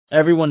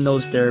Everyone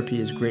knows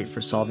therapy is great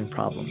for solving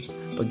problems,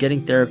 but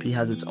getting therapy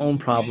has its own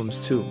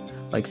problems too,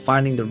 like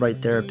finding the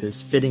right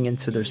therapist, fitting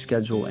into their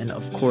schedule, and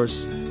of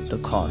course,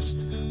 the cost.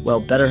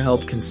 Well,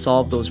 BetterHelp can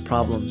solve those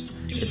problems.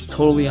 It's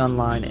totally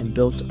online and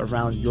built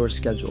around your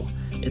schedule.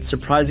 It's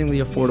surprisingly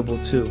affordable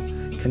too.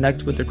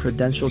 Connect with a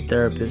credentialed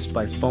therapist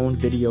by phone,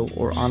 video,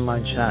 or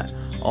online chat,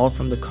 all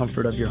from the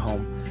comfort of your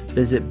home.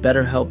 Visit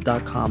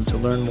BetterHelp.com to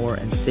learn more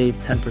and save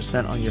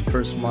 10% on your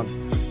first month.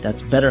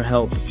 That's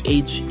BetterHelp,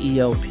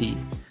 H-E-L-P.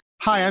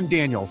 Hi, I'm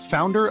Daniel,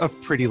 founder of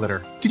Pretty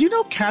Litter. Did you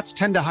know cats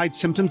tend to hide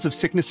symptoms of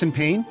sickness and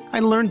pain? I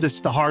learned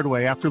this the hard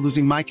way after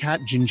losing my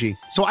cat, Gingy.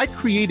 So I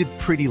created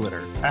Pretty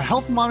Litter, a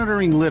health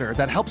monitoring litter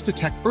that helps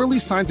detect early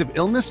signs of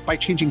illness by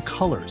changing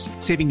colors,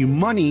 saving you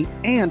money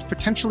and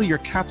potentially your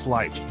cat's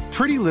life.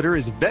 Pretty Litter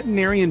is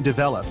veterinarian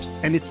developed,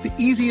 and it's the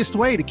easiest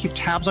way to keep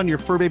tabs on your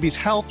fur baby's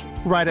health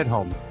right at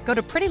home. Go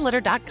to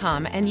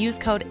prettylitter.com and use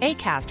code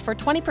ACAST for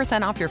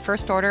 20% off your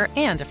first order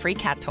and a free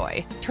cat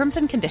toy. Terms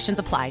and conditions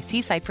apply.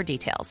 See site for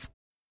details.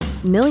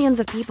 Millions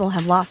of people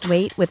have lost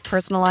weight with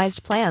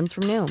personalized plans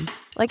from Noom.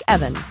 Like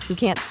Evan, who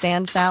can't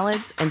stand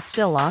salads and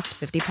still lost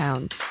 50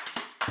 pounds.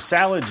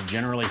 Salads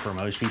generally for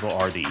most people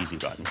are the easy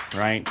button,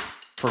 right?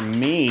 For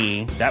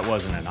me, that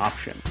wasn't an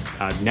option.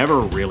 I never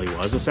really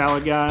was a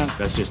salad guy.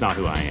 That's just not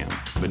who I am.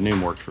 But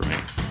Noom worked for me.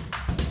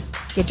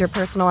 Get your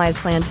personalized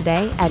plan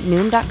today at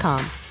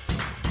Noom.com.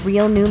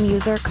 Real Noom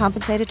user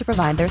compensated to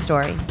provide their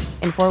story.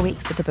 In 4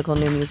 weeks, the typical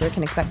Noom user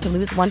can expect to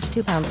lose 1 to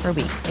 2 pounds per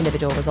week.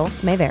 Individual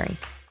results may vary.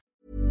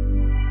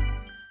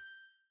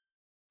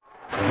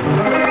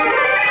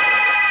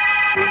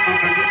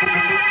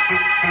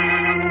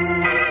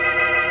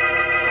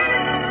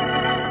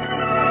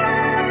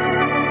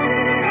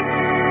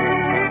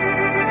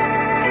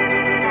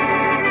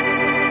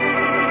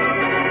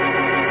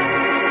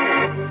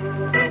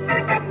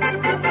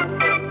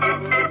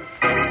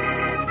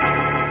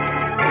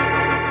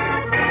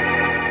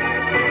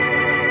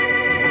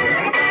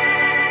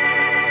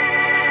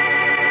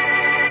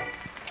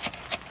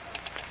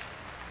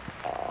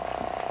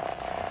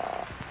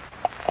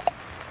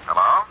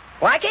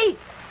 Blackie?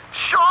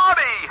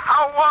 Shorty,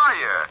 how are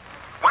you?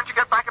 When'd you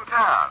get back in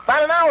town?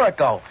 About an hour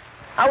ago.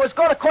 I was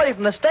going to call you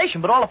from the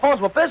station, but all the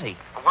phones were busy.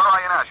 Where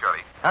are you now,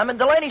 Shorty? I'm in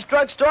Delaney's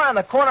drugstore on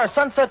the corner of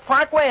Sunset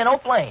Parkway and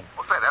Oak Lane.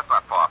 Well, say, that's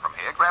not far from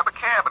here. Grab a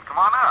cab and come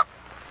on up.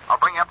 I'll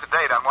bring you up to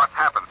date on what's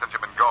happened since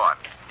you've been gone.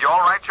 You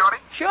all right, Shorty?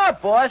 Sure,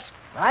 boss.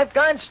 I've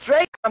gone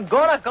straight. I'm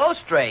going to go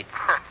straight.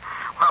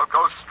 Well,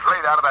 go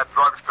straight out of that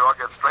drugstore,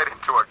 get straight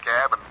into a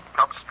cab, and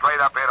come straight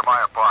up here to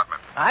my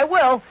apartment. I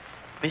will.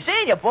 Be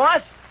seeing you,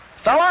 boss.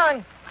 So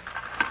long.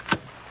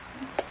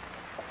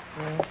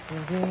 Help me,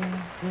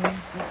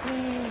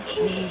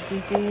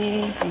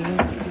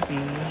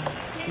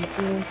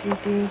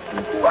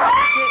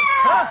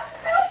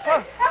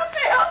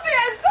 I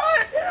saw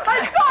it.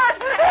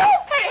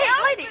 Hey,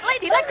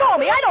 lady, let go of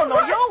me. I don't know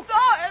you. I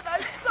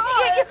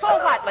saw it. You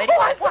saw what, lady?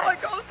 I saw a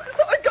ghost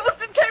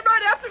and came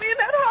right after me in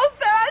that house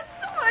there. I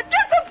saw it.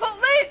 Get the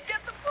police.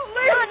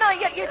 No,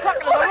 you're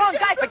talking to the wrong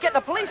guy for getting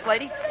the police,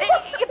 lady. Hey,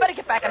 you better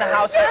get back in the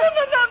house, No,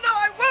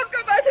 I won't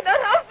go back in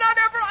that house. Not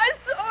ever. I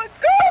saw a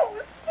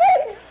ghost.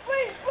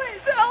 Please,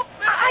 help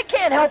me. I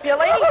can't help you,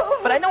 lady,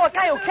 but I know a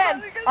guy who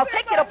can. I'll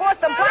take you to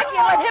Boston Blackie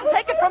and let him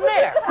take it from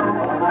there.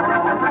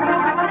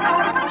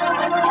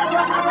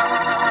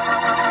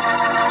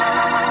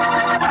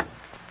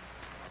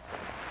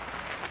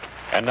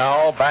 And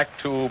now back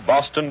to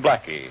Boston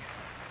Blackie.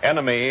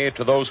 Enemy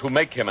to those who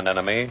make him an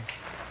enemy.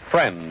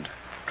 Friend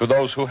to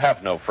those who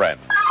have no friend.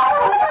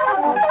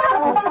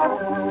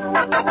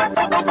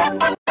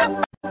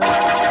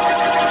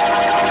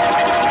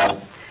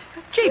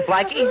 Gee,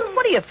 Blackie,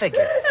 what do you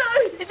figure?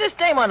 Is this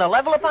dame on the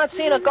level about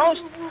seeing a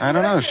ghost? I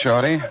don't know,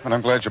 Shorty, but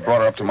I'm glad you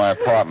brought her up to my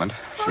apartment.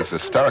 She's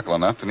hysterical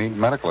enough to need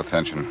medical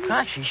attention.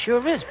 Gosh, she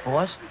sure is,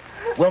 boss.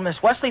 Will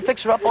Miss Wesley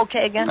fix her up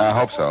okay again? I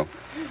hope so.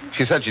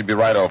 She said she'd be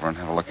right over and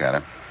have a look at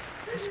her.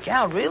 This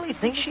gal really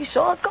thinks she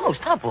saw a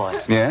ghost, huh,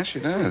 boss? Yeah, she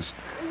does.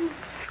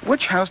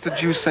 Which house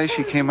did you say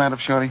she came out of,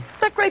 Shorty?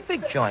 That great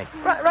big joint,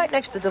 right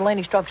next to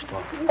Delaney's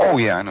drugstore. Oh,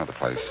 yeah, I know the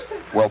place.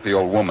 Wealthy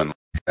old woman.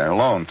 There,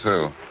 alone,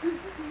 too.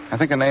 I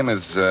think her name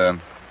is,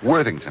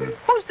 Worthington.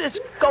 Who's this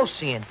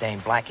ghost-seeing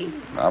dame, Blackie?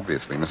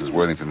 Obviously, Mrs.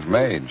 Worthington's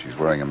maid. She's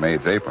wearing a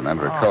maid's apron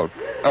under her coat.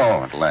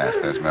 Oh, at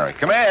last, there's Mary.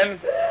 Come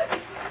in.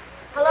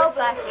 Hello,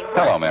 Blackie.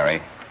 Hello,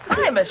 Mary.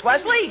 Hi, Miss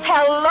Wesley.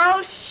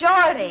 Hello,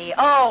 Shorty.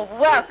 Oh,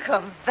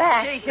 welcome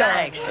back. Gee,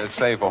 thanks.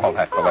 Save all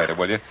that for later,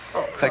 will you?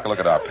 Take a look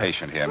at our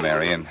patient here,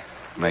 Mary, and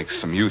make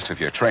some use of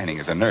your training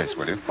as a nurse,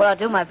 will you? Well, I'll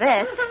do my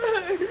best.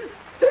 Oh,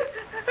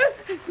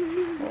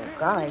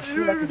 golly, she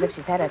looks as if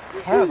she's had a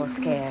terrible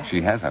scare.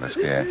 She has had a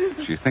scare.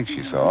 She thinks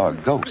she saw a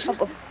ghost.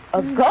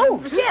 A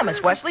ghost? Yeah,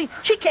 Miss Wesley.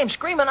 She came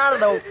screaming out of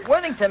the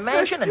Worthington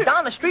mansion and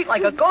down the street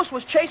like a ghost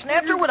was chasing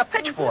after her with a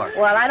pitchfork.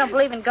 Well, I don't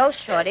believe in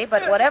ghosts, Shorty,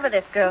 but whatever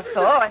this girl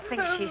saw, I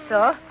think she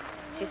saw,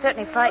 she's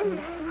certainly frightened.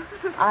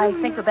 I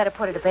think we'd better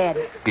put her to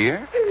bed.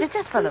 Here?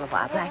 Just for a little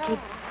while, Blackie.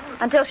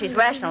 Until she's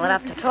rational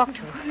enough to talk to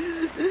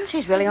her.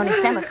 She's really only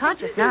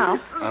semi-conscious now.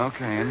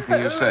 Okay,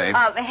 anything you say.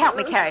 Help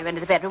me carry her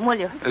into the bedroom, will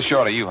you?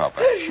 Shorty, you help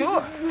her.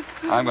 Sure.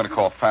 I'm going to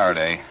call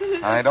Faraday.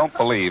 I don't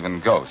believe in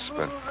ghosts,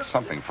 but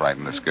something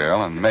frightened this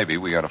girl, and maybe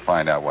we ought to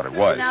find out what it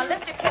was. Now,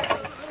 lift her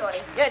carefully, Shorty.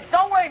 Yeah,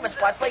 don't worry, Miss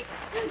Wesley.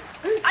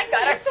 I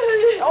got her.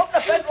 Open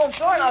the bedroom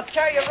door and I'll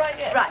carry you right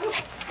in.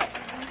 Right.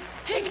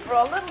 Gee, for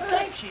a little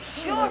thing, she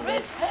sure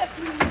is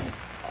heavy.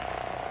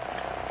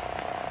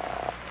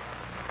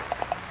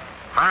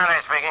 Faraday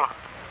speaking.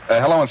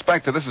 Hello,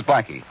 Inspector. This is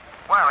Blackie.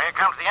 Well, here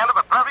comes the end of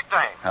a perfect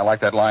day. I like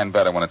that line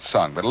better when it's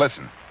sung, but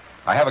listen.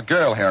 I have a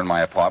girl here in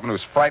my apartment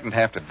who's frightened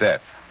half to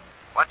death.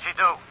 What'd she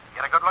do?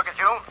 Get a good look at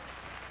you?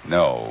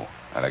 No,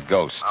 at a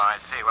ghost. Oh, I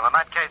see. Well, in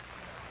that case,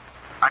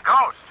 a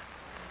ghost.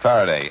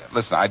 Faraday,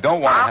 listen, I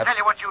don't want to I'll have... tell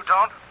you what you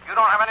don't. You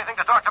don't have anything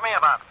to talk to me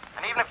about.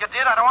 And even if you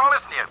did, I don't want to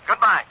listen to you.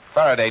 Goodbye.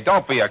 Faraday,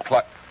 don't be a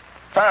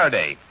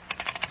Faraday.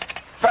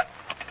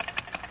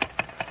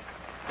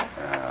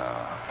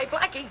 Hey,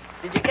 Blackie,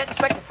 did you get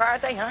Inspector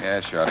Faraday, huh?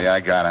 Yeah, Shorty,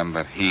 I got him,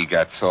 but he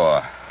got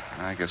sore.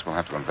 I guess we'll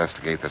have to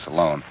investigate this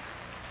alone.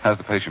 How's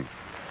the patient?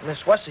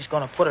 Miss Wesley's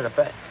going to put her to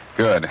bed.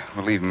 Good.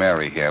 We'll leave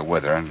Mary here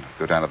with her and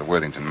go down to the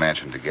Worthington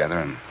mansion together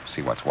and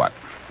see what's what.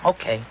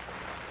 Okay.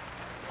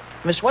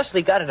 Miss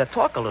Wesley got her to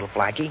talk a little,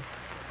 Blackie.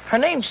 Her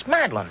name's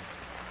Madeline.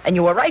 And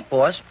you were right,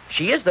 boss.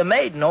 She is the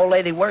maid in Old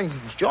Lady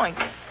Worthington's joint.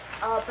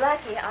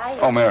 Blackie,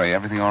 Oh, Mary,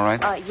 everything all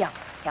right? Yeah,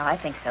 I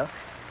think so.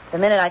 The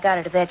minute I got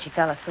her to bed, she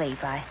fell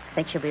asleep. I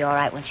think she'll be all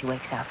right when she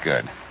wakes up.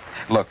 Good.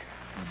 Look,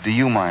 do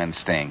you mind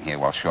staying here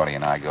while Shorty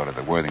and I go to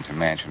the Worthington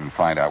mansion and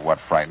find out what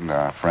frightened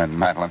our friend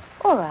Madeline?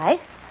 All right.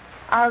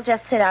 I'll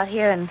just sit out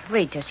here and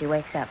read till she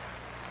wakes up.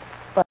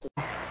 But,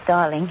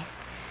 darling,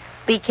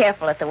 be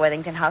careful at the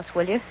Worthington house,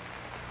 will you?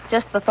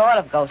 Just the thought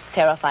of ghosts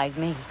terrifies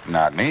me.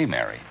 Not me,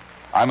 Mary.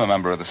 I'm a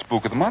member of the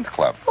Spook of the Month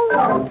Club.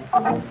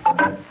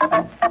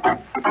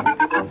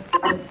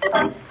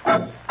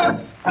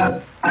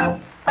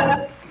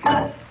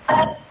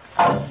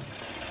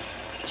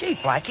 Gee,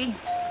 Blackie.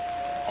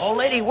 Old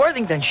Lady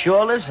Worthington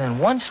sure lives in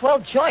one swell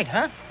joint,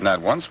 huh?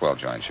 Not one swell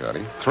joint,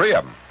 Shorty. 3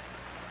 of them.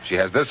 She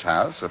has this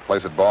house, a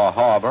place at Bar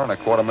Harbor, and a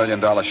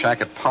 $250,000 shack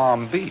at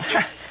Palm Beach.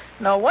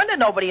 No wonder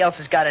nobody else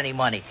has got any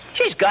money.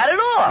 She's got it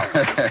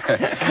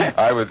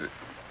all. I would...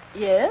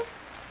 Yes?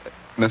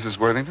 Mrs.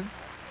 Worthington?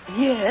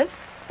 Yes?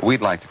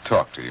 We'd like to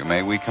talk to you.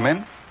 May we come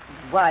in?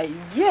 Why,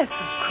 yes,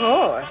 of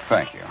course.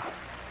 Thank you.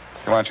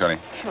 Come on, Shorty.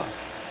 Sure.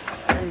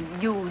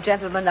 You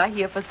gentlemen are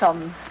here for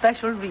some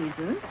special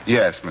reason?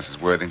 Yes, Mrs.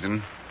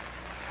 Worthington.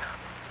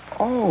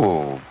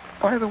 Oh,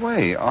 by the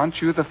way,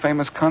 aren't you the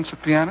famous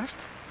concert pianist?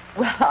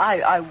 Well,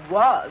 I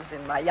was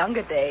in my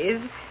younger days,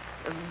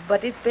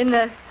 but it's been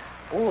a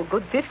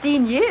good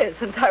 15 years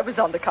since I was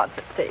on the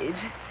concert stage.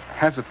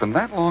 Has it been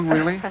that long,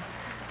 really?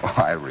 Oh,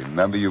 I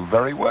remember you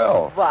very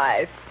well.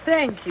 Why,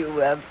 thank you,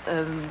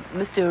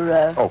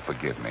 Mr. Oh,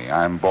 forgive me.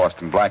 I'm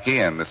Boston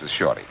Blackie, and this is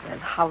Shorty. And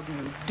how do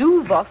you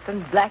do,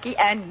 Boston Blackie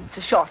and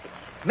Mr. Shorty?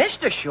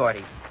 Mr.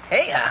 Shorty.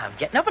 Hey, I'm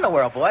getting up in the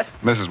world, boss.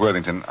 Mrs.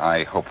 Worthington,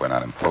 I hope we're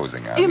not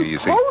imposing on you. You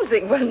see...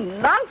 Imposing? Well,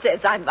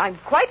 nonsense. I'm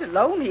quite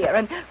alone here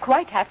and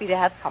quite happy to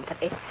have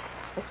company.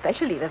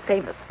 Especially the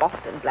famous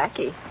Boston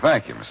Blackie.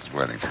 Thank you, Mrs.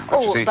 Worthington.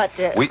 But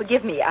you see,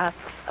 forgive me.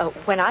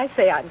 When I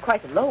say I'm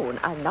quite alone,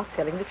 I'm not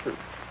telling the truth.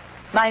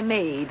 My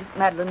maid,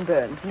 Madeline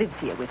Burns, lives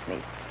here with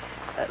me.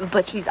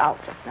 But she's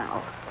out just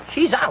now.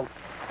 She's out?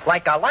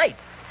 Like a light?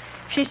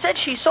 She said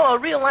she saw a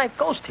real-life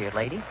ghost here,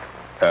 lady.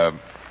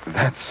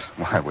 That's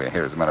why we're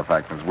here, as a matter of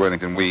fact, Mrs.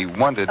 Worthington. We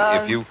wondered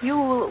if you...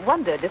 You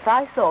wondered if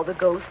I saw the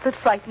ghost that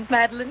frightened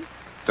Madeline?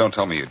 Don't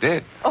tell me you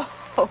did.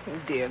 Oh,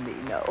 dear me,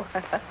 no.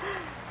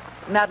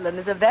 Madeline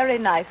is a very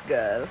nice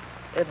girl,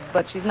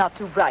 but she's not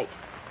too bright.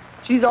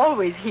 She's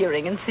always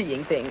hearing and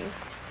seeing things.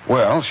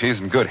 Well, she's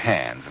in good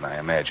hands, and I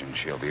imagine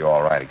she'll be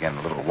all right again in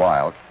a little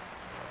while.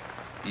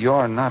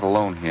 You're not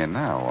alone here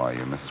now, are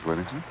you, Mrs.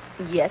 Worthington?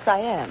 Yes, I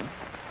am.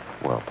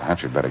 Well,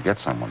 perhaps you'd better get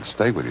someone to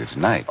stay with you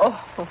tonight.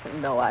 Oh,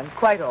 no, I'm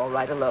quite all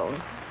right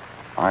alone.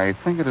 I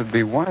think it'd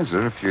be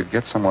wiser if you'd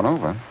get someone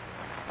over.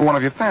 One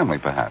of your family,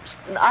 perhaps.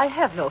 I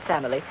have no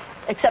family,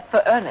 except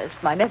for Ernest,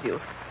 my nephew.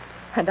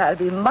 And I'll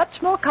be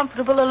much more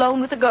comfortable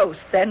alone with the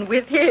ghost than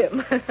with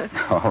him.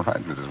 All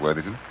right, Mrs.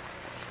 Worthington.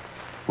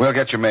 We'll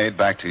get your maid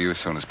back to you as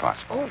soon as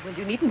possible. Oh, well,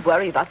 you needn't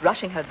worry about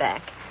rushing her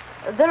back.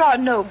 There are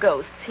no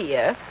ghosts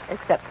here,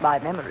 except my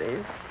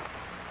memories.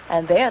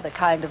 And they're the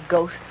kind of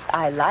ghosts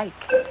I like.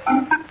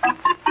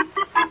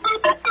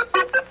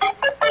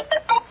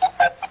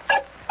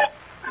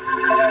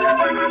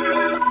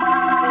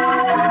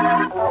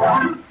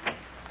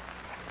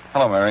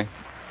 Hello, Mary.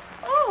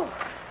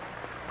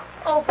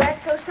 Oh,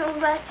 back so soon,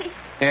 Blackie?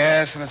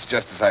 Yes, and it's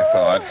just as I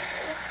thought.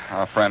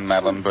 Our friend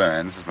Madeline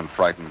Burns has been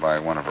frightened by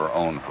one of her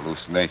own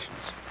hallucinations.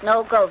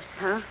 No ghosts,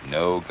 huh?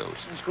 No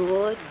ghosts.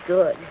 Good,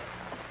 good.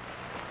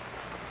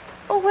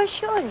 Oh, where's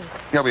Shorty?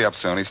 He'll be up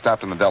soon. He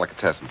stopped in the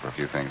delicatessen for a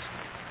few things.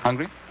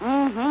 Hungry?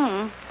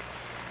 Mm-hmm.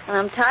 And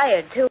I'm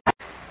tired, too.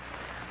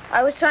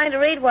 I was trying to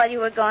read while you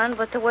were gone,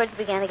 but the words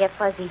began to get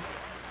fuzzy.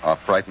 Our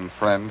frightened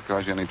friend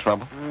cause you any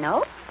trouble?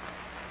 No.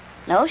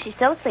 No, she's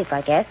still asleep,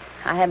 I guess.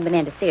 I haven't been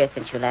in to see her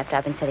since you left.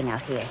 I've been sitting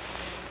out here.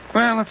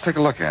 Well, let's take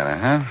a look at her,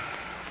 huh?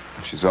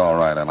 If she's all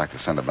right, I'd like to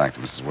send her back to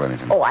Mrs.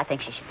 Worthington. Oh, I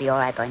think she should be all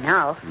right by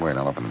now. Wait,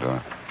 I'll open the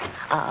door.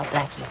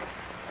 Blackie,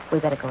 we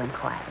better go in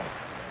quietly.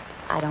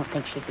 I don't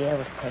think she'd be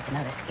able to take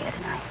another scare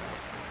tonight.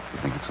 You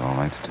think it's all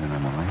right to turn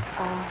on the light?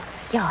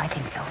 Yeah, I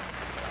think so.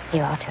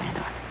 Here, I'll turn it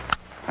on.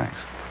 Thanks.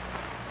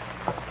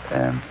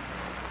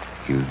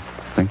 You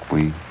think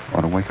we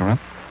ought to wake her up?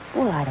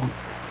 Well, I don't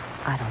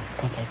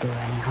think it'll do her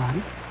any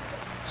harm.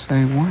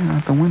 Say, why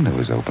aren't the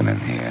windows open in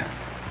here?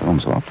 The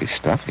room's awfully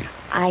stuffy.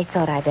 I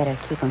thought I'd better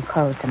keep them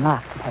closed and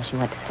locked until she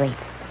went to sleep.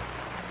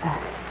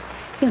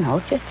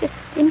 Just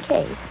in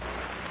case.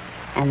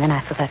 And then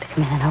I forgot to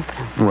come in and open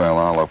them. Well,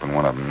 I'll open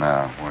one of them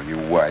now while you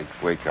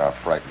wake our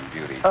frightened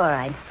beauty. All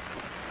right.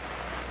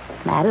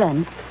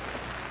 Madeline.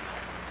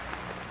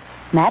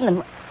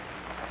 Madeline.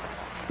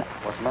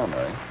 What's the matter,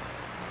 Mary?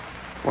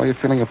 Why are you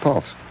feeling your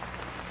pulse?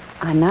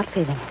 I'm not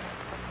feeling it.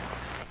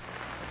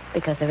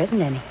 Because there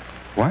isn't any.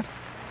 What?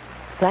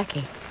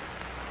 Blackie.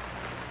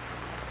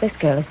 This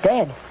girl is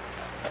dead.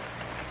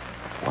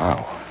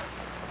 Wow.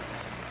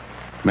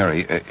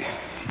 Mary,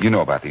 you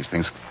know about these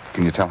things.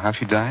 Can you tell how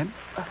she died?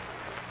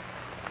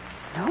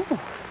 No.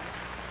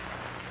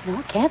 No,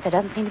 I can't. There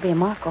doesn't seem to be a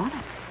mark on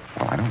it.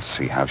 Well, I don't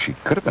see how she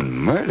could have been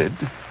murdered.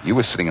 You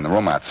were sitting in the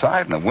room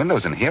outside, and the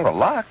windows in here are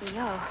locked.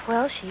 Yeah,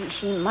 well,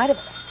 she might have...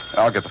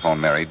 I'll get the phone,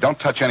 Mary. Don't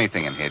touch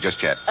anything in here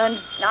just yet.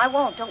 I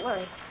won't. Don't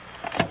worry.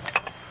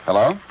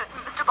 Hello?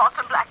 Mr.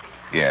 Boston Blackie.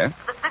 Yes?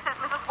 This is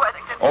Mrs.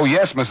 Worthington. Oh,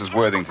 yes, Mrs.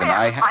 Worthington.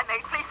 My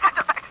maid, please send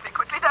her back to me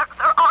quickly. There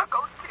are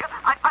ghosts here.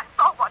 I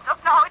saw one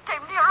just now. It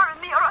came nearer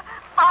and nearer,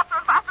 faster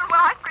and faster. When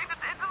I screamed, it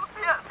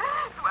disappeared.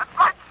 It went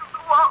right through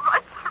the wall,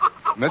 right through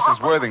the wall.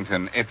 Mrs.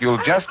 Worthington, if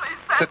you'll just... Please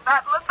send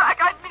Madeline back.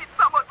 I need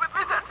someone with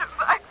me. Send her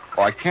back.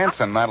 Oh, I can't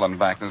send Madeline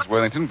back, Mrs.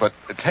 Worthington, but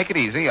take it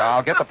easy.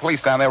 I'll get the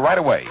police down there right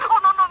away. Oh,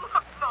 no,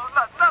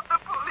 not the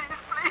police,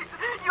 please.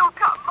 You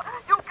come,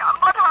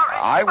 but hurry.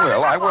 I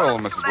will,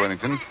 Mrs.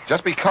 Worthington.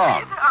 Just be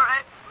calm.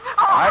 Hurry.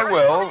 I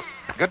will.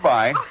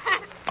 Goodbye.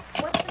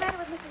 What's the matter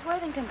with Mrs.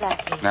 Worthington,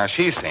 Blackie? Now,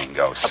 she's seeing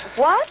ghosts.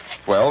 What?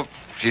 Well,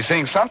 she's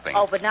seeing something.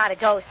 Oh, but not a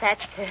ghost.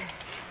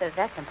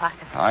 That's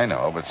impossible. I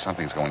know, but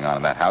something's going on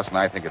in that house, and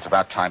I think it's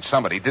about time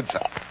somebody did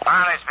something.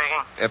 Faraday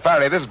speaking.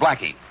 Faraday, this is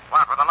Blackie.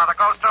 What, with another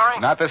ghost story?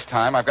 Not this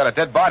time. I've got a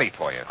dead body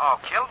for you. Oh,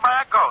 killed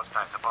by a ghost,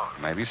 I suppose.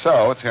 Maybe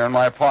so. It's here in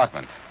my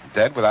apartment.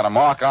 Dead without a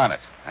mark on it,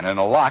 and in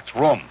a locked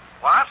room.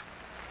 What?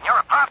 In your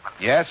apartment?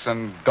 Yes,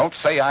 and don't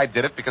say I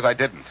did it because I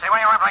didn't. Stay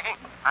where you are, Blackie.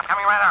 I'm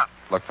coming right out.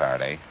 Look,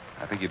 Faraday,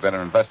 I think you'd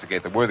better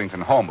investigate the Worthington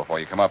home before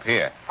you come up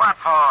here. What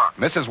for?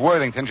 Mrs.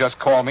 Worthington just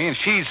called me, and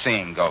she's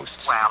seeing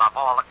ghosts. Well, of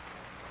all the...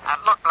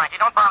 look, Blackie,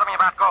 don't bother me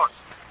about ghosts.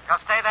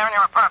 Just stay there in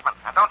your apartment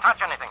and don't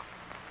touch anything.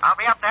 I'll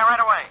be up there right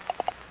away.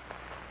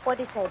 What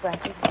did he say,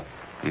 Blackie?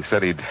 He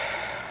said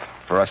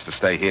for us to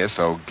stay here,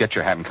 so get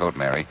your hat and coat,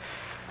 Mary.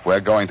 We're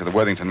going to the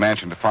Worthington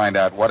mansion to find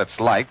out what it's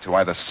like to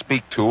either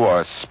speak to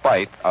or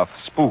spite a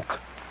spook.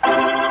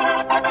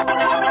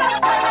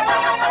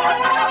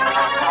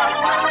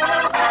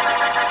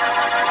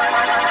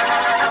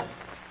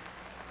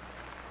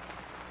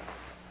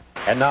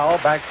 And now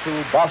back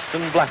to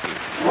Boston Blackie.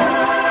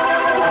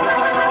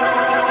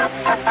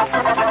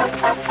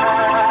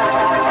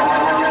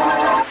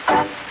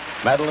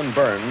 Madeline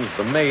Burns,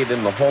 the maid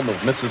in the home of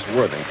Mrs.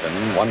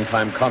 Worthington,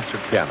 one-time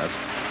concert pianist,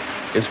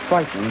 is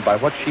frightened by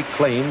what she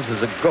claims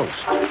is a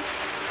ghost.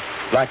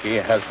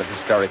 Blackie has the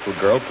hysterical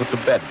girl put to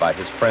bed by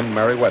his friend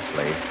Mary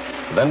Wesley.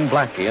 Then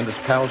Blackie and his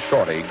pal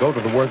Shorty go to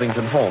the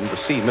Worthington home to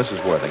see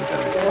Mrs.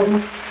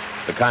 Worthington.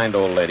 The kind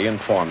old lady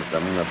informs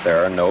them that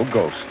there are no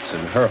ghosts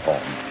in her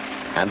home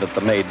and that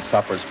the maid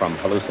suffers from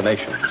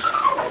hallucinations.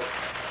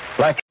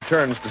 Blackie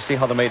turns to see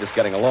how the maid is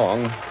getting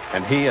along,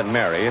 and he and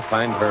Mary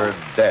find her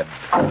dead.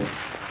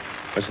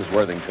 Mrs.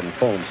 Worthington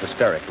phones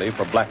hysterically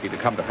for Blackie to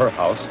come to her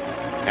house,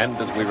 and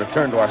as we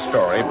return to our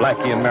story,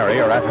 Blackie and Mary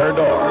are at her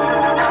door.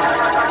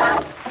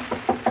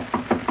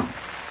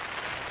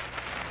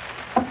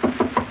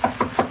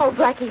 Oh,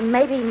 Blackie,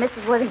 maybe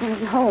Mrs. Worthington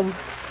isn't home.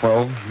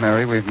 Well,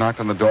 Mary, we've knocked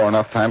on the door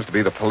enough times to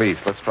be the police.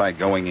 Let's try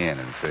going in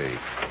and see.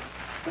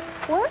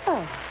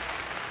 Well,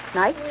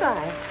 nice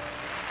try.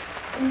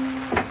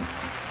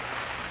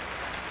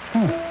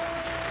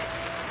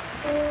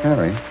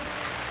 Mary,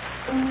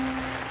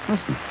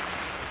 listen.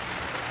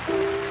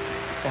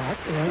 What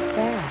is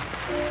that?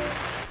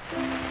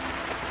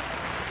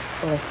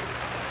 Well,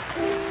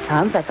 it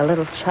sounds like a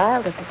little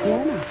child at the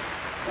piano.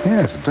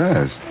 Yes, it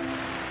does.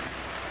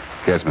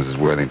 Guess Mrs.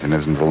 Worthington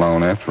isn't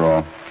alone after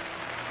all.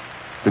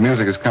 The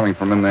music is coming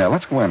from in there.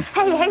 Let's go in.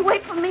 Hey,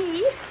 wait for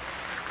me.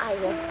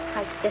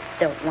 I just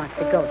don't want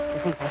the ghost to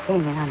think I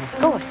came in on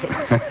escorted.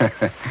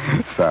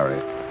 Sorry.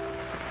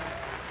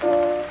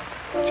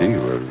 Gee,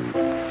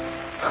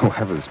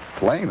 whoever's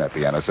playing that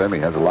piano certainly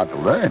has a lot to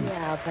learn.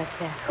 Yeah, but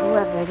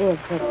whoever it is,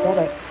 they'd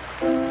better...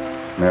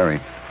 Mary,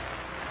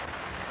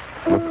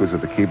 look who's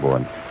at the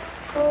keyboard.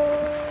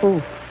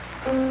 Who?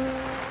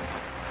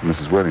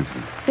 Mrs.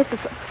 Worthington.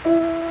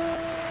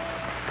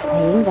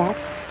 Playing that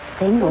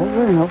thing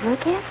over and over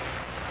again?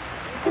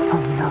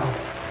 Oh, no.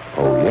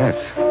 Oh, yes.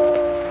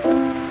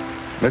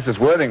 Mrs.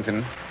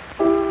 Worthington.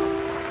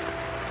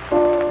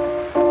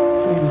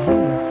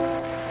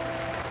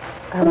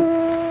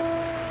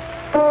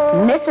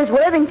 Mrs.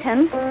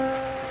 Worthington.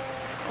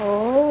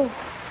 Oh.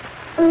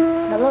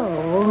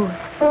 Hello.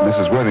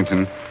 Mrs.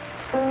 Worthington,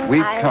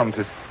 we've come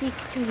to... Speak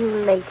to you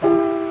later.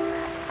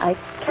 I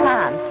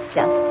can't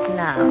just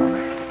now.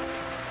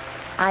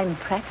 I'm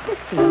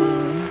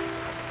practicing.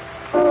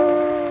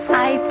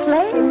 I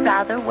play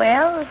rather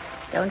well,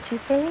 don't you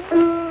think?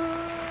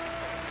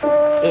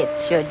 It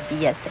should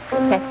be a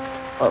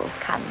successful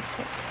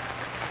concert.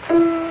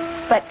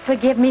 But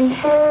forgive me,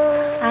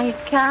 I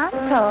can't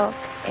talk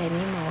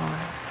anymore.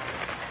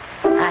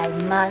 I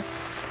must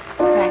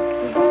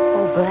practice.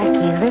 Oh,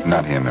 Blackie, listen.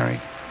 Not here, Mary.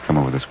 Come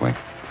over this way.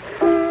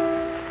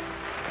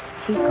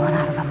 She's gone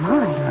out of her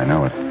mind. I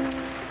know it.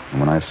 And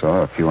when I saw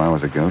her a few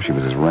hours ago, she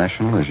was as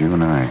rational as you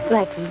and I.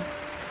 Blackie,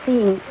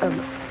 seeing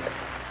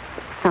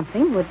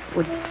something would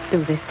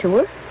do this to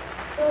her.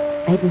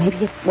 Maybe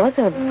it was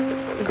a...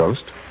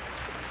 Ghost?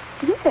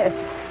 Yes.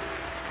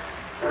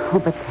 Oh,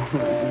 but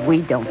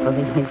we don't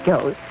believe in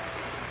ghosts.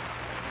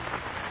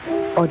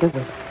 Or do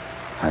we?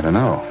 I don't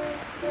know.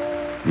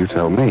 You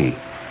tell me.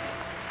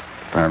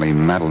 Apparently,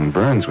 Madeline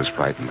Burns was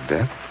frightened to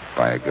death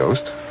by a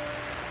ghost.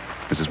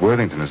 Mrs.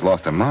 Worthington has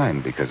lost her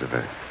mind because of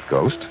a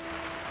ghost.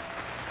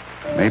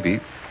 Maybe.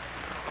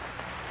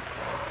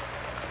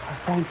 Oh,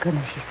 thank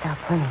goodness she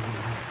stopped playing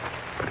anyway.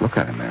 But look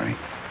at her, Mary.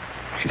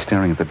 She's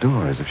staring at the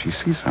door as if she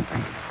sees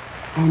something.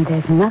 And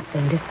there's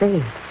nothing to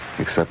see.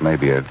 Except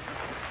maybe a...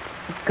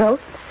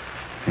 Ghost?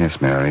 Yes,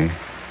 Mary.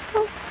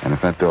 Oh. And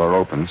if that door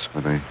opens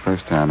for the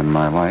first time in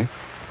my life,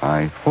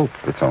 I hope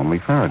it's only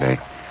Faraday.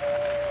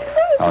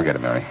 I'll get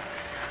it, Mary.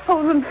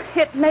 Oh,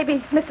 it may be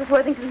Mrs.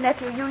 Worthington's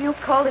nephew. You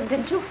called him,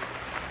 didn't you?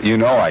 You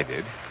know I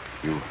did.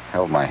 You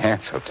held my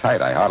hand so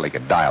tight I hardly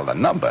could dial the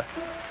number.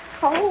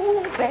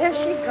 Oh, there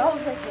she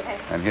goes again.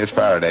 And here's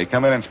Faraday.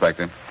 Come in,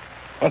 Inspector.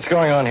 What's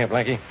going on here,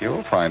 Blackie?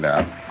 You'll find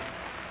out.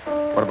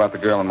 What about the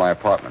girl in my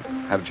apartment?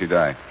 How did she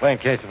die? Plain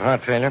case of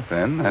heart failure.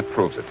 Then that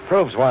proves it.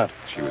 Proves what?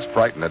 She was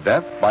frightened to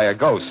death by a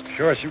ghost.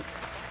 Sure, she...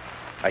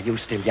 Are you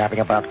still yapping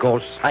about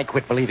ghosts? I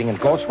quit believing in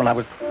ghosts when I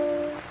was...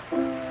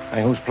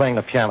 Hey, who's playing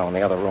the piano in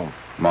the other room?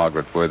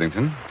 Margaret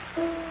Worthington.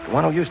 The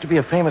one who used to be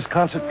a famous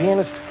concert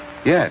pianist?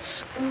 Yes.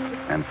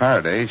 And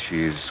Faraday,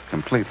 she's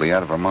completely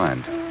out of her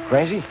mind.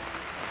 Crazy?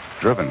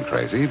 Driven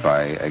crazy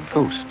by a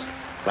ghost.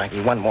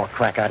 Blackie, one more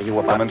crack out of you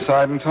about... Come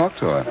inside and talk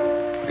to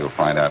her. You'll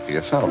find out for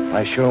yourself.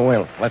 I sure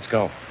will. Let's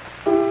go.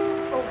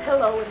 Oh,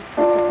 hello,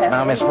 Inspector.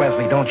 Now, Miss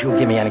Wesley, don't you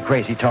give me any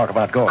crazy talk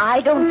about ghosts.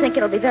 I don't think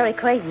it'll be very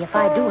crazy if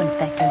I do,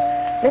 Inspector.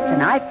 Listen,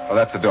 Well,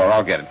 that's the door.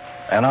 I'll get it.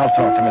 And I'll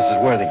talk to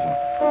Mrs. Worthington.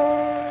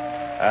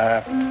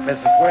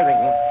 Mrs.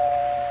 Worthington,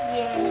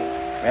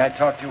 Yes. may I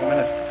talk to you a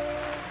minute?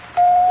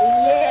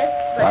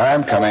 Yes, but...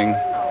 I'm coming.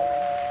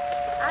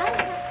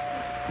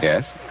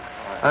 Yes?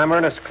 I'm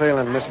Ernest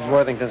Cleland, Mrs.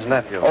 Worthington's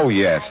nephew. Oh,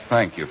 yes.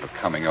 Thank you for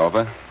coming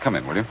over. Come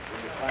in, will you?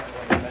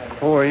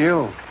 Who are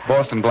you?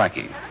 Boston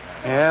Blackie.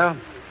 Yeah?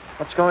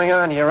 What's going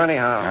on here,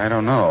 anyhow? I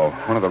don't know.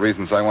 One of the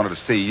reasons I wanted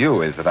to see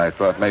you is that I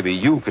thought maybe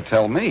you could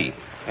tell me.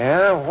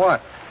 Yeah?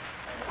 What?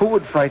 Who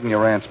would frighten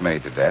your aunt's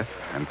maid to death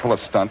and pull a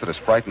stunt that has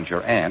frightened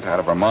your aunt out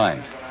of her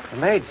mind? The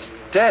maid's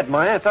dead.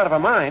 My aunt's out of her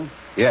mind.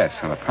 Yes,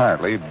 and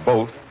apparently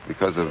both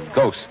because of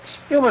ghosts.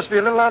 You must be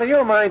a little out of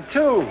your mind,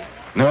 too.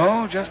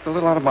 No, just a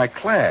little out of my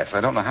class.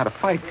 I don't know how to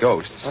fight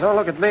ghosts. Well, don't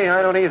look at me.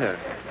 I don't either.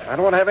 I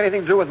don't want to have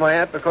anything to do with my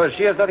aunt because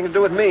she has nothing to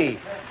do with me.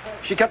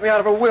 She kept me out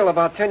of her will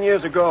about 10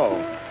 years ago.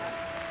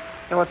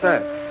 Now, what's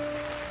that?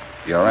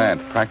 Your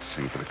aunt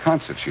practicing for the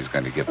concert she's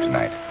going to give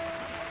tonight.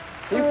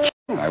 Are you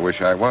kidding? I wish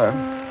I were.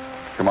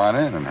 Come on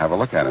in and have a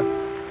look at it.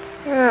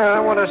 Yeah, I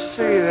want to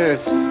see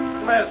this.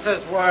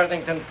 Mrs.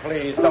 Worthington,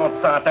 please, don't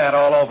start that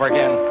all over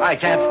again. I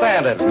can't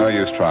stand it. There's no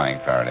use trying,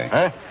 Faraday.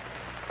 Huh?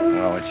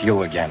 Oh, it's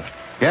you again.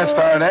 Yes,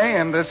 Faraday,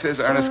 and this is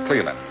Ernest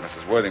Cleland,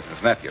 Mrs.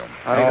 Worthington's nephew.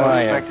 How do you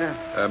do,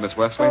 Inspector? Miss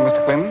Wesley,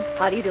 Mr. Cleland?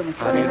 How do you do, Mr.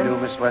 How do you do,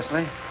 Miss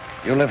Wesley?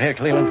 You live here,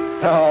 Cleland?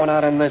 No,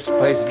 not in this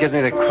place. It gives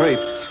me the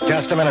creeps.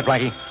 Just a minute,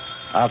 Blackie.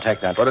 I'll take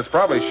that. But it's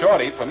probably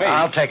Shorty for me.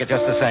 I'll take it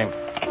just the same.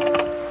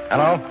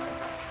 Hello?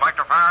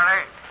 Inspector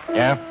Faraday?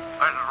 Yeah?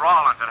 This is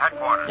Rollins at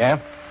headquarters. Yeah?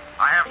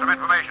 I have some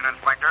information,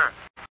 Inspector.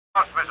 The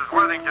house Mrs.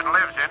 Worthington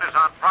lives in is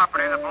on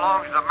property that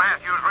belongs to the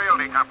Matthews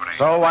Realty Company.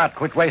 So what?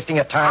 Quit wasting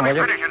your time, Let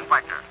will me you? finish,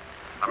 Inspector.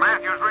 The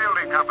Matthews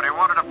Realty Company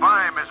wanted to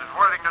buy Mrs.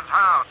 Worthington's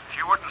house.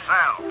 She wouldn't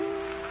sell.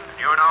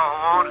 You know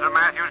who owns the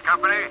Matthews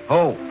Company?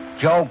 Who?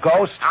 Joe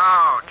Ghost?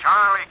 No,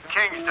 Charlie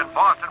Kingston,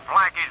 Boston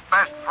Blackie's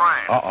best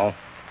friend. Uh-oh.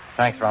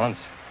 Thanks, Rollins.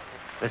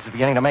 This is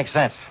beginning to make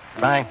sense.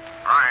 Bye.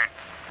 Right.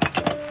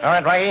 All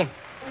right, Blackie.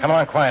 Come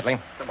on quietly.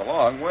 Come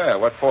along. Where?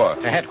 What for?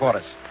 To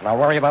headquarters. And I'll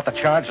worry about the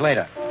charge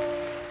later.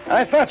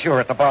 I thought you were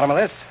at the bottom of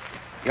this.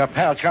 Your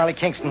pal Charlie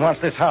Kingston wants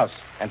this house.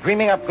 And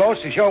dreaming up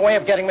ghosts is your way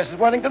of getting Mrs.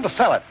 Worthington to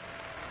sell it.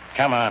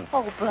 Come on.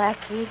 Oh,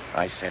 Blackie.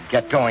 I said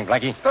get going,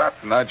 Blackie. Stop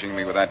nudging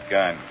me with that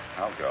gun.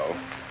 I'll go.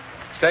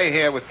 Stay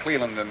here with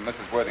Cleveland and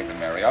Mrs. Worthington,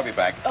 Mary. I'll be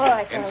back. All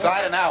right,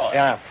 Inside an hour.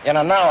 Yeah, in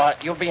an hour,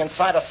 you'll be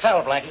inside a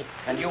cell, Blackie,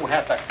 and you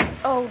have to...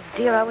 Oh,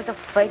 dear, I was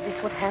afraid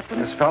this would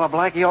happen. This fella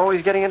Blackie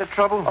always getting into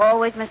trouble?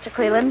 Always, Mr.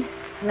 Cleveland.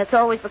 And it's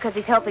always because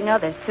he's helping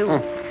others, too.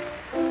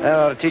 That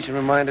ought to teach him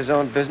to mind his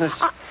own business.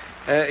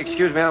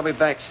 Excuse me, I'll be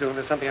back soon.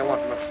 There's something I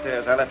want from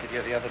upstairs. I left it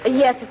here the other day.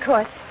 Yes, of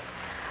course.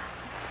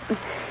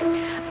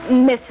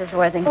 Mrs.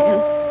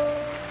 Worthington.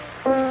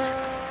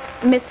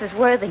 Mrs.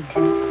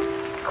 Worthington,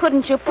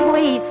 couldn't you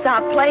please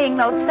stop playing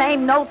those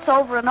same notes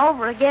over and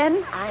over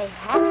again? I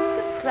have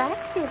to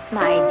practice,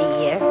 my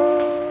dear.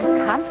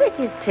 The concert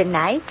is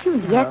tonight, you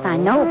know. Yes, I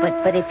know,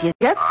 but if you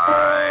just...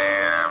 I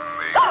am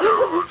the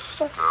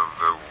ghost of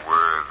the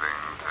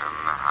Worthington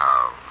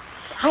house.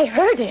 I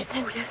heard it.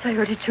 Oh, yes, I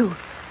heard it, too.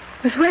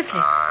 Miss Wesley.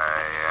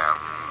 I am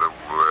the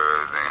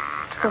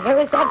Worthington Where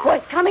is that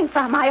voice coming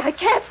from? I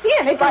can't see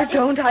anybody. I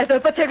don't either,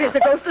 but there is a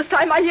ghost. This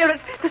time I hear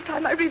it. This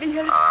time I really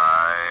hear it.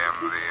 I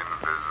am the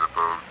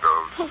invisible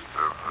ghost of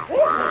the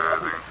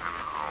Worthington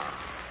home.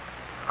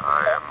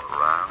 I am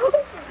around,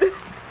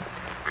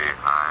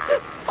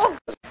 behind,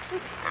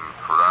 in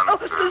front Oh,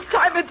 this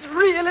time it's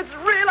real. It's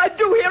real. I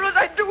do hear it.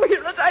 I do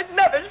hear it. I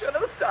never should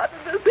have started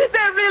this.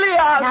 There really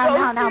are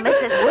ghosts. Now,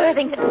 Mrs.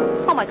 Worthington.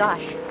 Oh, my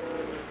gosh.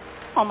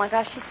 Oh, my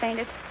gosh, she's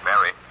fainted.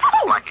 Mary,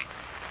 Blackie.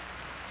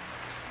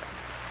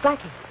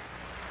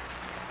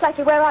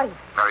 Blackie, where are you?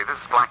 Mary, this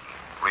is Blackie.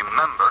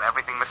 Remember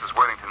everything Mrs.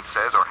 Worthington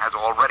says or has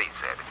already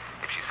said.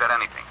 If she said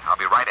anything, I'll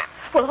be right in.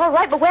 Well, all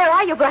right, but where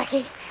are you,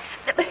 Blackie?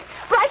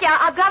 Blackie,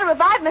 I've got to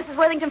revive Mrs.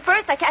 Worthington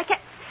first. I can't...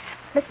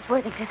 Mrs.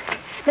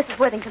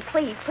 Worthington,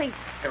 please.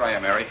 Here I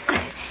am, Mary.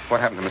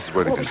 What happened to Mrs.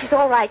 Worthington? Oh, she's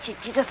all right.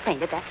 She just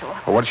fainted, that's all.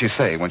 Well, what did she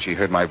say when she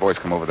heard my voice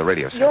come over the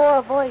radio set?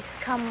 Your voice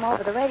come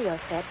over the radio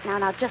set.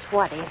 Now, just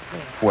what is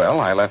it? Well,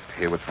 I left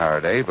here with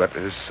Faraday, but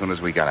as soon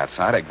as we got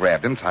outside, I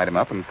grabbed him, tied him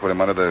up, and put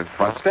him under the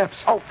front steps.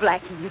 Oh,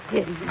 Blackie, you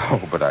didn't.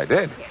 Oh, but I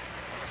did.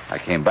 I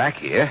came back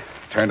here,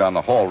 turned on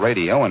the hall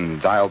radio,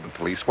 and dialed the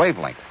police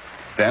wavelength.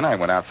 Then I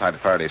went outside to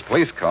Faraday's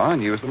police car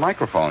and used the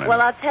microphone.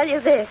 Well, I'll tell you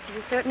this.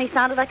 You certainly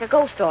sounded like a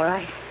ghost, all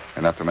right.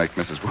 Enough to make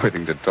Mrs.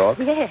 Worthington talk?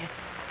 Yes.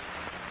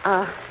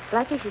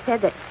 Blackie, she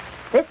said that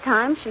this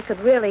time she could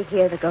really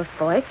hear the ghost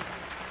voice.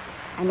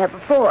 And that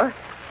before,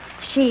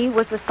 she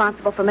was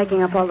responsible for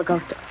making up all the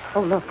ghost...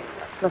 Oh, look,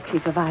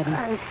 she's reviving.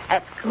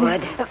 That's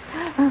good.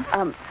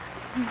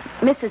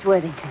 Mrs.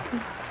 Worthington,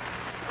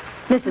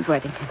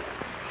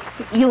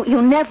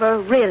 you never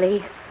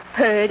really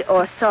heard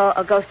or saw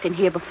a ghost in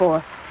here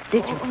before,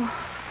 did you?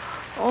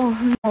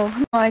 Oh, no,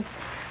 I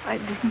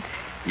didn't.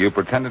 You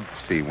pretended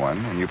to see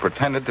one, and you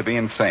pretended to be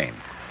insane.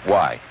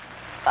 Why?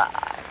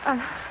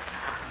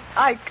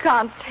 I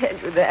can't tell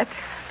you that.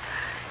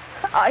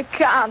 I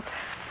can't.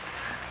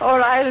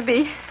 Or I'll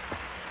be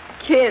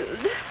killed.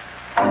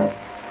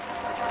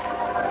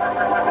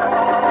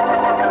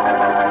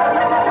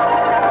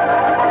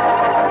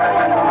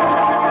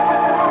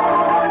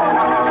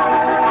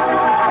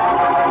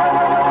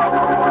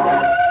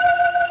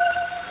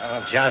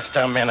 Oh, just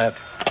a minute.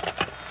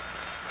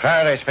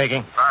 Faraday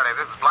speaking. Faraday,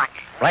 this is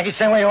Blackie. Blackie,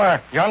 stay where you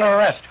are. You're under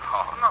arrest.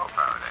 Oh, no,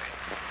 Faraday.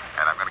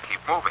 And I'm going to keep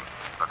moving.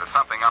 But there's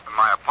something up in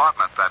my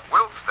apartment that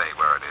will stay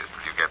where it is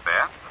till you get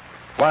there.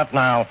 What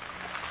now?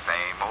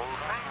 Same old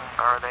thing,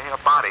 Faraday. A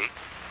body.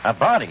 A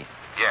body?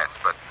 Yes,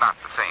 but not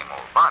the same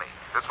old body.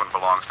 This one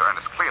belongs to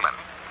Ernest Cleland,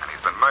 and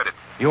he's been murdered.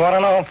 You ought to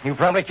know. You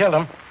probably killed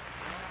him.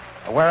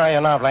 Where are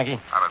you now,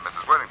 Blackie? I'm at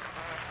Mrs. Worthington.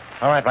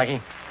 All right,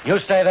 Blackie. You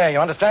stay there, you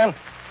understand?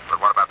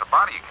 But what about the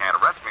body? You can't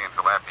arrest me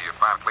until after you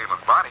find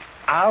Cleveland's body.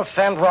 I'll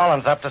send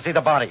Rollins up to see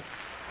the body.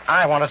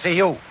 I want to see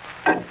you.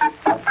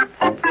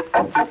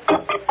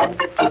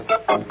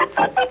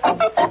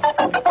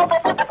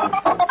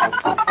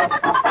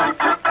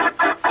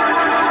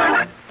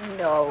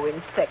 No,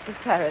 Inspector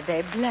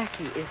Faraday,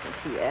 Blackie isn't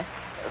here.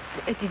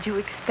 Did you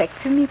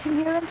expect to meet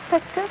him here,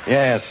 Inspector?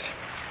 Yes.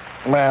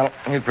 Well,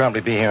 he'll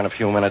probably be here in a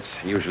few minutes.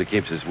 He usually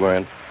keeps his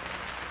word.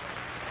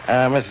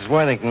 Mrs.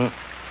 Worthington,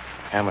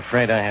 I'm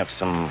afraid I have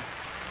some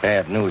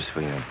bad news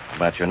for you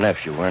about your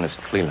nephew, Ernest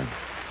Cleland.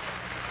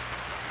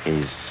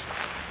 He's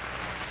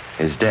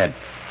dead.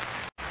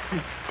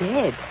 He's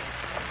dead?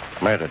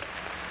 Murdered.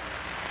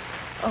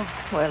 Oh,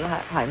 well,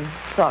 I'm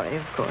sorry,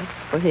 of course,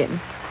 for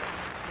him.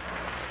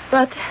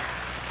 But,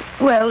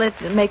 well, it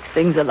makes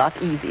things a lot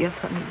easier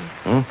for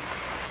me.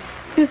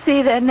 You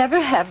see, there never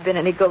have been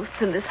any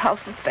ghosts in this house,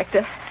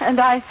 Inspector. And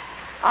I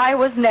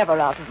was never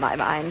out of my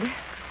mind.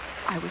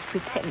 I was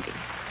pretending.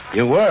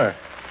 You were?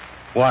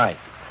 Why?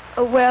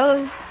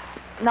 Well,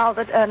 now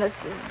that Ernest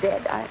is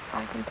dead,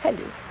 I can tell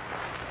you.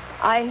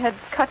 I had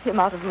cut him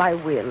out of my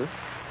will,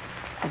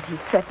 and he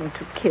threatened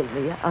to kill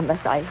me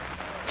unless I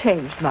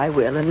changed my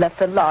will and left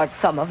a large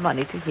sum of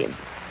money to him.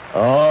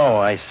 Oh,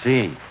 I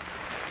see.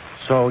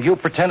 So you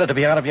pretended to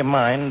be out of your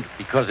mind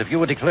because if you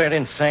were declared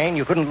insane,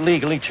 you couldn't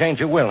legally change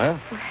your will, huh?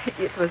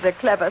 It was a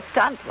clever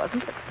stunt,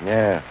 wasn't it?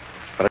 Yeah,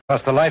 but it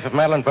cost the life of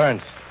Madeline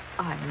Burns.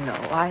 I know.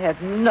 I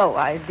had no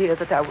idea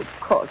that I would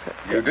cause her.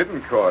 You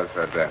didn't cause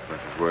her death,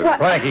 Mrs. Worthington.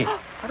 Blackie.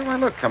 How do I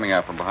look coming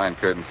out from behind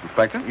curtains,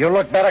 Inspector? You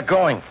look better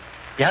going.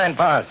 behind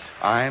bars.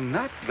 I'm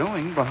not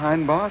going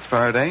behind bars,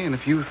 Faraday, and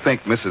if you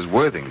think Mrs.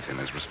 Worthington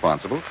is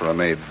responsible for a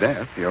maid's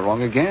death, you're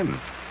wrong again.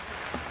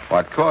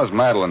 What caused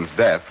Madeline's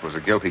death was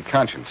a guilty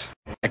conscience.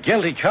 A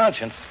guilty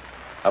conscience?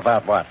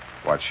 About what?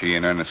 What she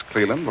and Ernest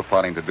Cleland were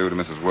plotting to do to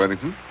Mrs.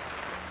 Worthington.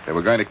 They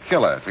were going to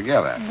kill her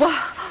together.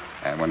 What?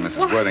 And when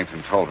Mrs.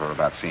 Worthington told her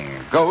about seeing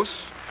a ghost,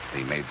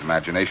 the maid's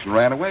imagination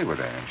ran away with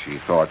her, and she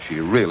thought she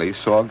really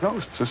saw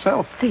ghosts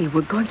herself. They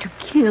were going to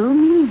kill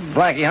me.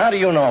 Blackie, how do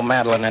you know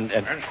Madeline and...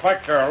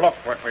 Inspector, look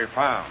what we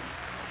found.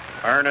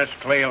 Ernest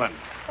Cleland.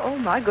 Oh,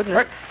 my goodness.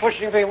 Quit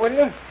pushing me, will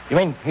you? You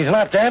mean he's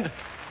not dead?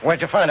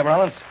 Where'd you find him,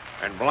 Rollins?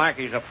 In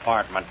Blackie's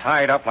apartment,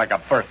 tied up like a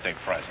birthday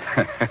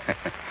present.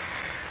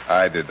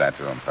 I did that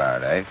to him,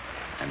 Faraday,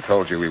 and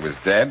told you he was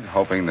dead,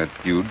 hoping that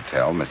you'd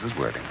tell Mrs.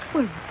 Worthington.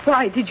 Well,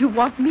 why did you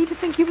want me to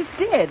think he was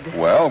dead?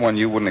 Well, when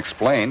you wouldn't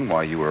explain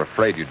why you were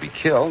afraid you'd be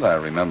killed, I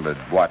remembered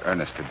what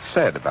Ernest had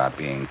said about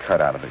being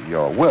cut out of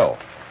your will.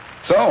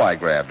 So I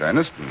grabbed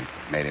Ernest and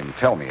made him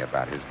tell me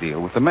about his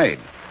deal with the maid,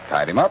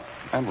 tied him up,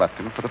 and left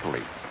him for the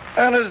police.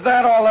 And is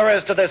that all there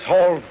is to this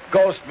whole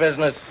ghost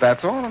business?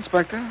 That's all,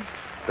 Inspector.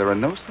 There are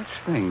no such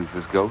things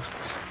as ghosts.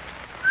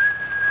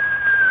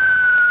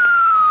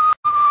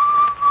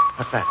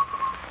 What's that?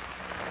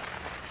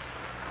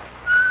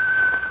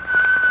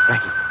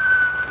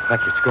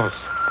 Blackie, it's ghosts.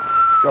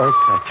 Ghosts,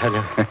 I tell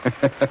you.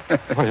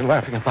 What are you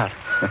laughing about?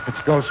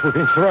 It's ghosts. We're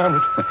being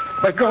surrounded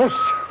by ghosts.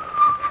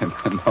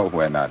 No,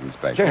 we're not,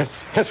 Inspector.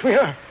 Yes, we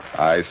are.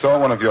 I saw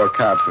one of your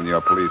cops in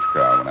your police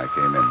car when I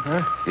came in.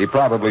 Huh? He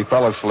probably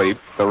fell asleep.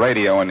 The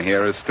radio in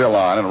here is still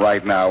on, and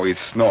right now he's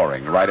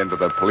snoring right into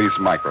the police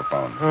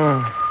microphone.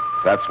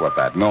 Oh. That's what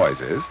that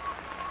noise is.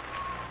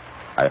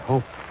 I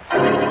hope.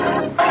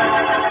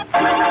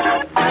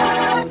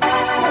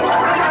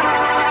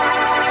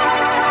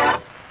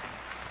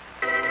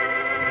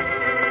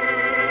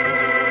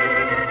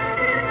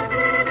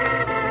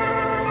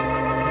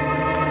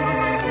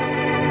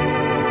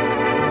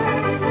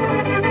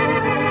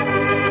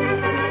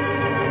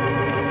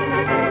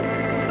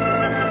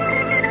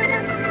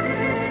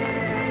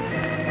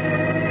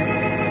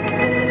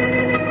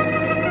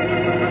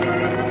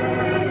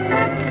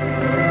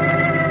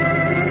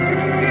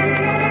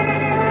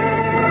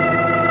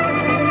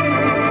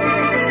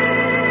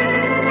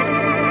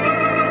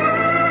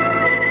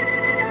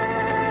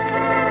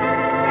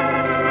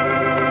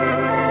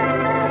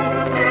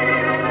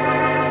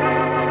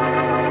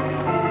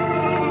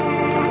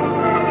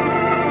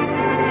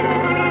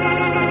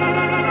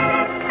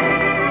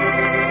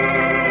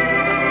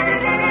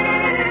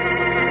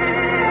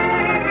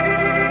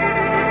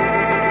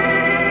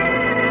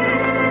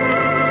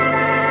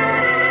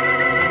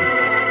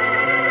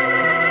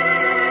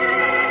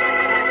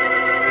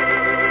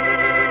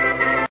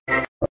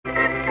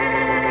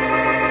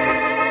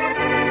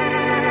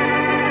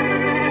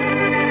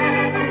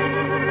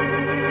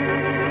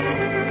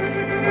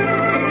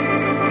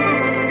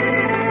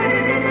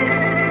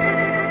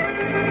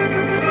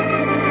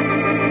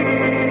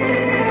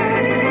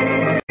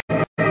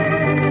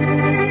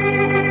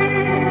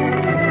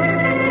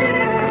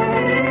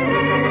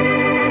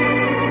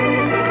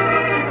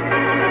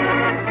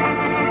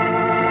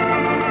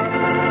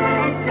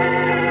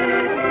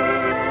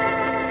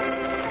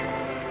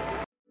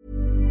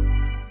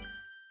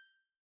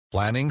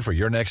 Planning for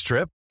your next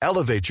trip?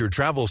 Elevate your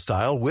travel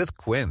style with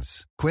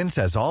Quince. Quince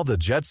has all the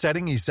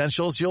jet-setting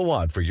essentials you'll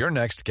want for your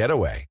next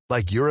getaway,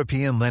 like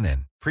European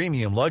linen,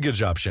 premium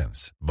luggage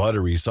options,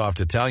 buttery soft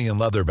Italian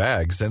leather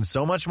bags, and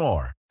so much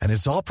more. And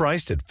it's all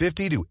priced at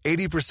 50 to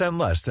 80%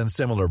 less than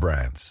similar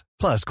brands.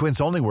 Plus,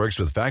 Quince only works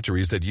with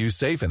factories that use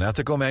safe and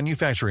ethical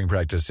manufacturing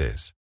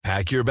practices.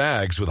 Pack your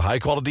bags with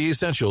high-quality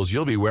essentials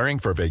you'll be wearing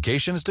for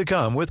vacations to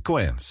come with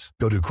Quince.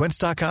 Go to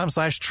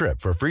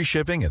quince.com/trip for free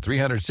shipping and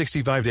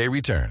 365-day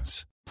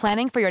returns.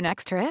 Planning for your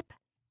next trip?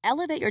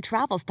 Elevate your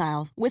travel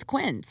style with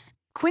Quince.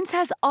 Quince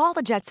has all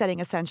the jet-setting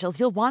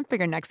essentials you'll want for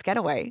your next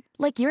getaway,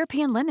 like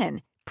European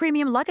linen,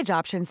 premium luggage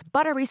options,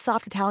 buttery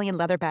soft Italian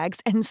leather bags,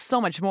 and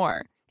so much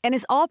more. And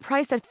is all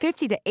priced at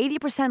 50 to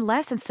 80%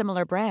 less than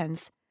similar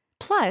brands.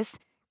 Plus,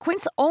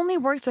 Quince only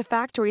works with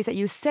factories that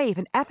use safe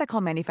and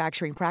ethical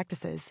manufacturing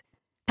practices.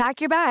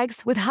 Pack your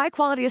bags with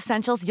high-quality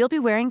essentials you'll be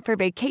wearing for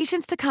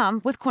vacations to come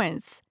with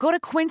Quince. Go to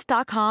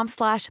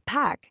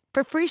quince.com/pack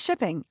for free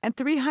shipping and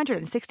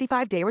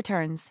 365-day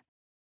returns.